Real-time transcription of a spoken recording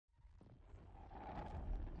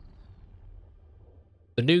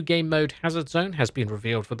The new game mode Hazard Zone has been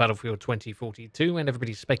revealed for Battlefield 2042, and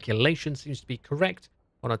everybody's speculation seems to be correct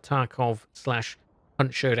on a Tarkov slash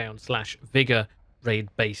Hunt Showdown slash Vigor raid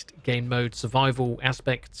based game mode survival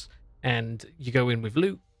aspects. And you go in with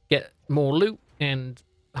loot, get more loot and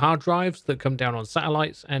hard drives that come down on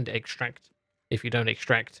satellites and extract. If you don't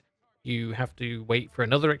extract, you have to wait for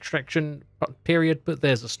another extraction period, but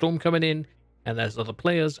there's a storm coming in and there's other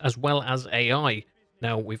players as well as AI.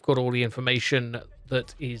 Now, we've got all the information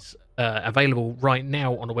that is available right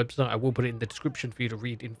now on the website. I will put it in the description for you to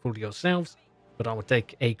read in full yourselves, but I will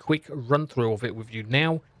take a quick run through of it with you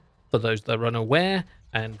now for those that are unaware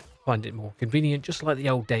and find it more convenient, just like the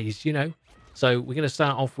old days, you know. So we're going to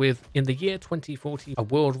start off with, in the year 2040, a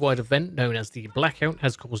worldwide event known as the Blackout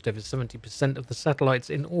has caused over 70% of the satellites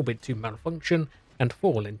in orbit to malfunction and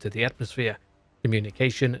fall into the atmosphere.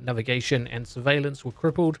 Communication, navigation, and surveillance were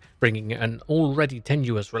crippled, bringing an already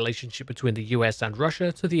tenuous relationship between the US and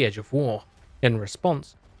Russia to the edge of war. In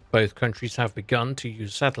response, both countries have begun to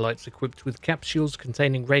use satellites equipped with capsules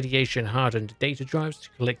containing radiation-hardened data drives to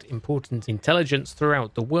collect important intelligence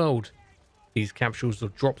throughout the world. These capsules are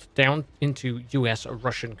dropped down into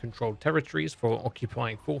US-Russian-controlled territories for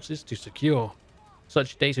occupying forces to secure.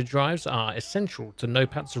 Such data drives are essential to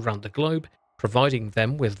NOPATs around the globe, providing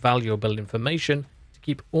them with valuable information to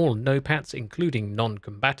keep all NOPATs, including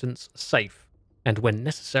non-combatants, safe. And when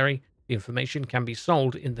necessary, the information can be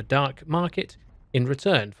sold in the dark market in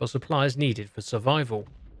return for supplies needed for survival.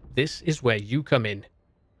 This is where you come in.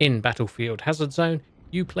 In Battlefield Hazard Zone,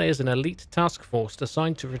 you play as an elite task force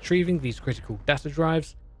assigned to retrieving these critical data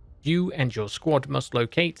drives. You and your squad must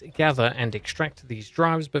locate, gather, and extract these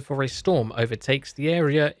drives before a storm overtakes the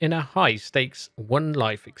area in a high-stakes,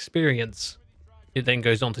 one-life experience. It then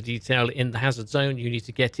goes on to detail, in the Hazard Zone, you need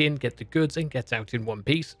to get in, get the goods, and get out in one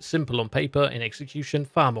piece. Simple on paper, in execution,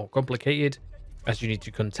 far more complicated, as you need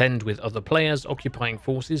to contend with other players, occupying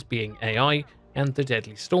forces being AI, and the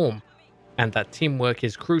deadly storm. And that teamwork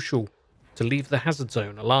is crucial to leave the Hazard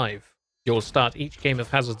Zone alive. You'll start each game of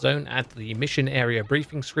Hazard Zone at the mission area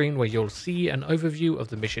briefing screen, where you'll see an overview of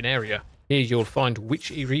the mission area. Here you'll find which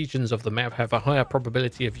regions of the map have a higher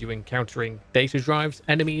probability of you encountering data drives,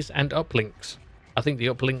 enemies, and uplinks. I think the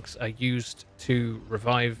uplinks are used to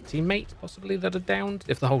revive teammates, possibly, that are downed.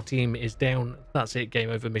 If the whole team is down, that's it, game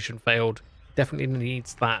over, mission failed. Definitely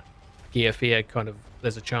needs that gear fear kind of,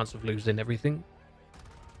 there's a chance of losing everything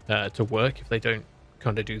to work if they don't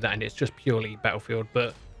kind of do that, and it's just purely Battlefield,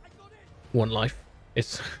 but one life.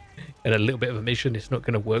 It's in a little bit of a mission, it's not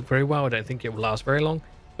going to work very well. I don't think it will last very long,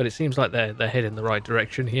 but it seems like they're heading the right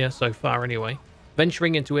direction here so far anyway.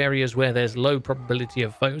 Venturing into areas where there's low probability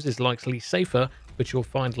of foes is likely safer, but you'll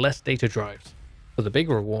find less data drives. For the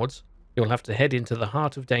bigger rewards, you'll have to head into the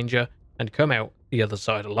heart of danger and come out the other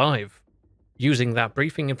side alive. Using that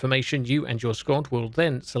briefing information, you and your squad will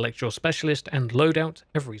then select your specialist and loadout.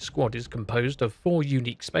 Every squad is composed of 4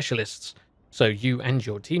 unique specialists, so you and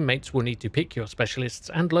your teammates will need to pick your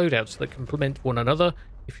specialists and loadouts that complement one another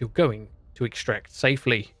if you're going to extract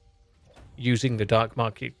safely. Using the Dark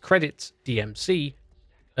Market credits, DMC,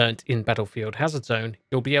 earned in Battlefield Hazard Zone,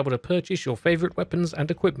 you'll be able to purchase your favorite weapons and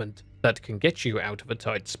equipment that can get you out of a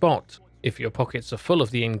tight spot. If your pockets are full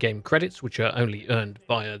of the in-game credits, which are only earned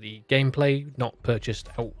via the gameplay, not purchased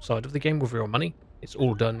outside of the game with real money, it's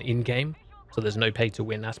all done in-game, so there's no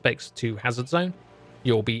pay-to-win aspects to Hazard Zone,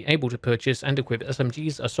 you'll be able to purchase and equip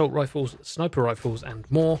SMGs, assault rifles, sniper rifles, and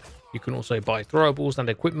more. You can also buy throwables and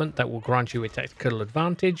equipment that will grant you a tactical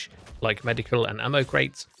advantage, like medical and ammo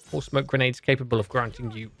crates, or smoke grenades capable of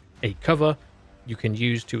granting you a cover you can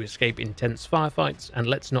use to escape intense firefights, and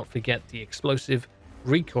let's not forget the explosive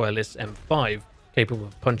recoilless M5, capable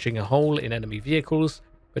of punching a hole in enemy vehicles.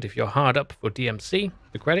 But if you're hard up for DMC,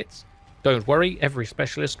 the credits, don't worry, every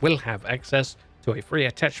specialist will have access to a free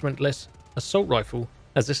attachmentless assault rifle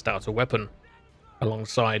as a starter weapon.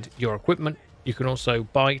 Alongside your equipment, you can also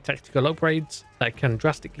buy tactical upgrades that can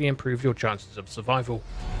drastically improve your chances of survival.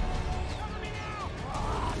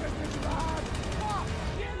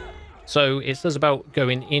 So it says about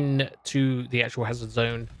going into the actual Hazard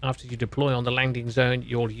Zone. After you deploy on the landing zone,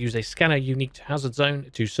 you'll use a scanner unique to Hazard Zone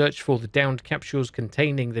to search for the downed capsules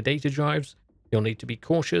containing the data drives. You'll need to be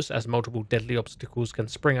cautious, as multiple deadly obstacles can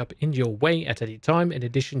spring up in your way at any time, in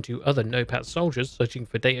addition to other NOPAT soldiers searching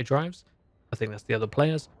for data drives. I think that's the other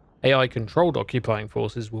players. AI-controlled occupying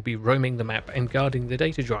forces will be roaming the map and guarding the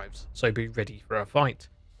data drives, so be ready for a fight.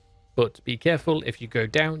 But be careful, if you go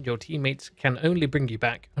down, your teammates can only bring you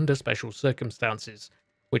back under special circumstances,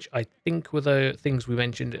 which I think were the things we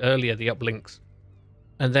mentioned earlier, the uplinks.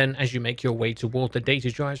 And then as you make your way toward the data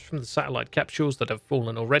drives from the satellite capsules that have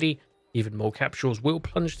fallen already, Even more capsules will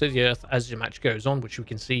plunge to the earth as the match goes on, which we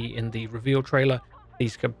can see in the reveal trailer.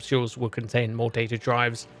 These capsules will contain more data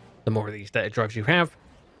drives. The more of these data drives you have,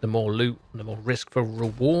 the more loot, the more risk for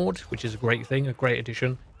reward, which is a great thing, a great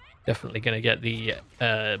addition. Definitely going to get the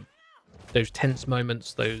those tense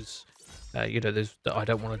moments, those those that I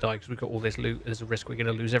don't want to die because we've got all this loot. There's a risk we're going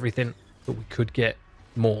to lose everything, but we could get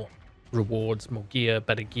more rewards, more gear,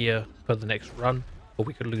 better gear for the next run, or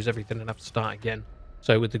we could lose everything and have to start again.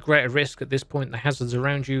 So with the greater risk at this point, the hazards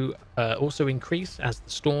around you also increase as the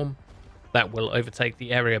storm that will overtake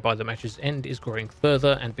the area by the match's end is growing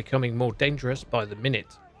further and becoming more dangerous by the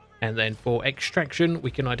minute. And then for extraction,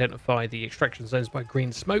 we can identify the extraction zones by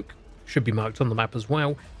green smoke. Should be marked on the map as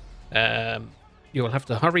well. You'll have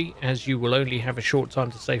to hurry as you will only have a short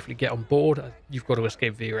time to safely get on board. You've got to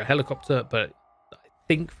escape via a helicopter, but I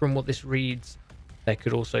think from what this reads, there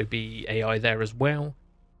could also be AI there as well.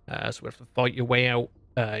 So we have to fight your way out.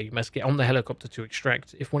 You must get on the helicopter to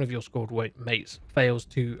extract. If one of your squad mates fails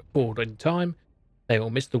to board in time, they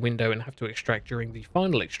will miss the window and have to extract during the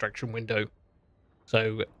final extraction window.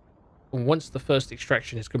 So once the first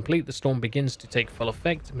extraction is complete, the storm begins to take full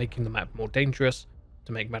effect, making the map more dangerous.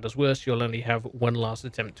 To make matters worse, you'll only have one last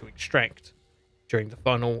attempt to extract. During the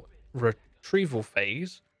final retrieval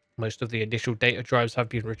phase, most of the initial data drives have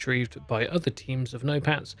been retrieved by other teams of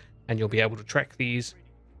NOPATs, and you'll be able to track these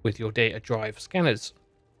with your data drive scanners.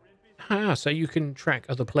 So you can track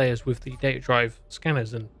other players with the data drive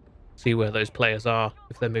scanners and see where those players are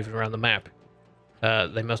if they're moving around the map.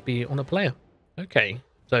 They must be on a player. Okay,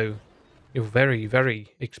 so you're very, very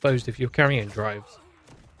exposed if you're carrying drives.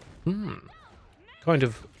 Kind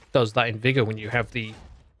of does that in Vigor when you have the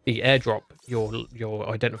airdrop. You're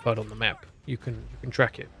identified on the map. You can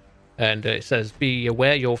track it, and it says be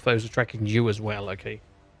aware your foes are tracking you as well. Okay.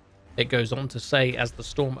 It goes on to say, as the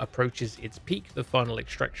storm approaches its peak, the final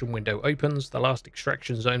extraction window opens. The last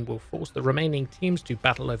extraction zone will force the remaining teams to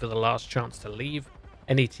battle over the last chance to leave.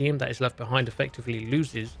 Any team that is left behind effectively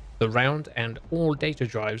loses the round, and all data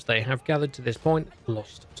drives they have gathered to this point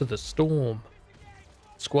lost to the storm.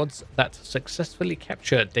 Squads that successfully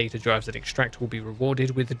capture data drives and extract will be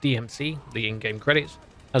rewarded with the DMC, the in-game credits,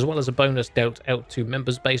 as well as a bonus dealt out to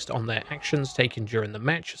members based on their actions taken during the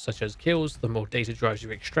match, such as kills. The more data drives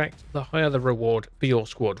you extract, the higher the reward for your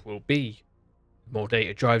squad will be. The more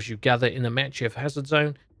data drives you gather in a match of Hazard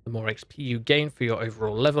Zone, the more XP you gain for your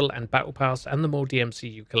overall level and battle pass, and the more DMC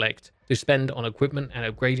you collect to spend on equipment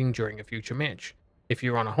and upgrading during a future match. If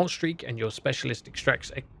you're on a hot streak and your specialist extracts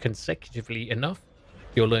consecutively enough,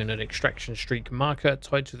 you'll earn an extraction streak marker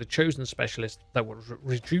tied to the chosen specialist that will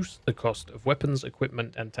reduce the cost of weapons,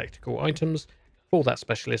 equipment, and tactical items for that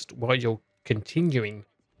specialist while you're continuing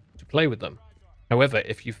to play with them. However,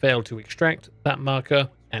 if you fail to extract, that marker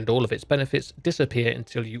and all of its benefits disappear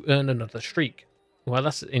until you earn another streak. Well,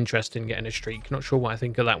 that's interesting, getting a streak. Not sure what I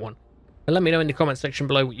think of that one. And let me know in the comment section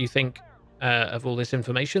below what you think of all this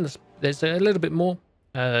information. There's a little bit more,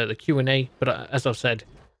 the Q&A, but as I've said,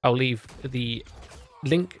 I'll leave the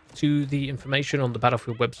link to the information on the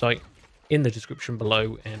Battlefield website in the description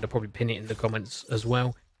below, and I'll probably pin it in the comments as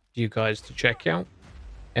well for you guys to check out.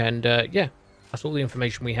 And yeah, that's all the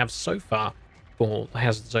information we have so far for the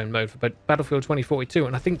Hazard Zone mode for Battlefield 2042,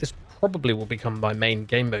 and I think this probably will become my main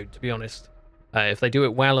game mode, to be honest. If they do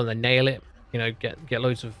it well and they nail it, you know, get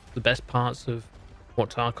loads of the best parts of what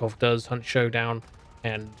Tarkov does, Hunt Showdown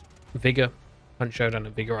and Vigor. Hunt Showdown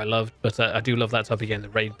and Vigor I loved, but I do love that type of game, the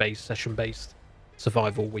raid-based, session-based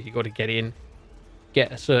survival, where you got to get in,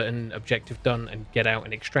 get a certain objective done, and get out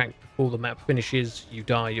and extract before the map finishes, you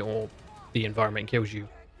die, or the environment kills you,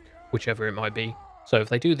 whichever it might be. So if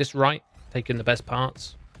they do this right, taking the best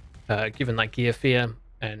parts, given that gear fear,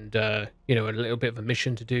 and you know, a little bit of a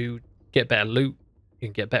mission to do, get better loot. You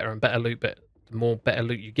can get better and better loot, but the more better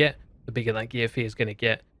loot you get, the bigger that gear fear is going to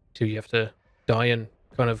get, till you have to die and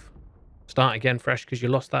kind of start again fresh because you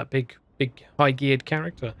lost that big high geared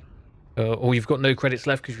character. Or you've got no credits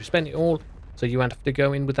left because you spent it all, so you have to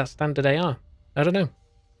go in with that standard AR. I don't know.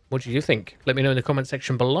 What do you think? Let me know in the comment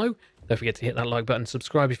section below. Don't forget to hit that like button,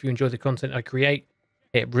 subscribe if you enjoy the content I create.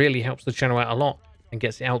 It really helps the channel out a lot and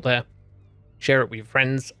gets it out there. Share it with your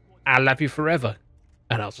friends. I love you forever.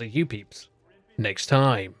 And I'll see you peeps next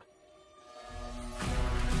time.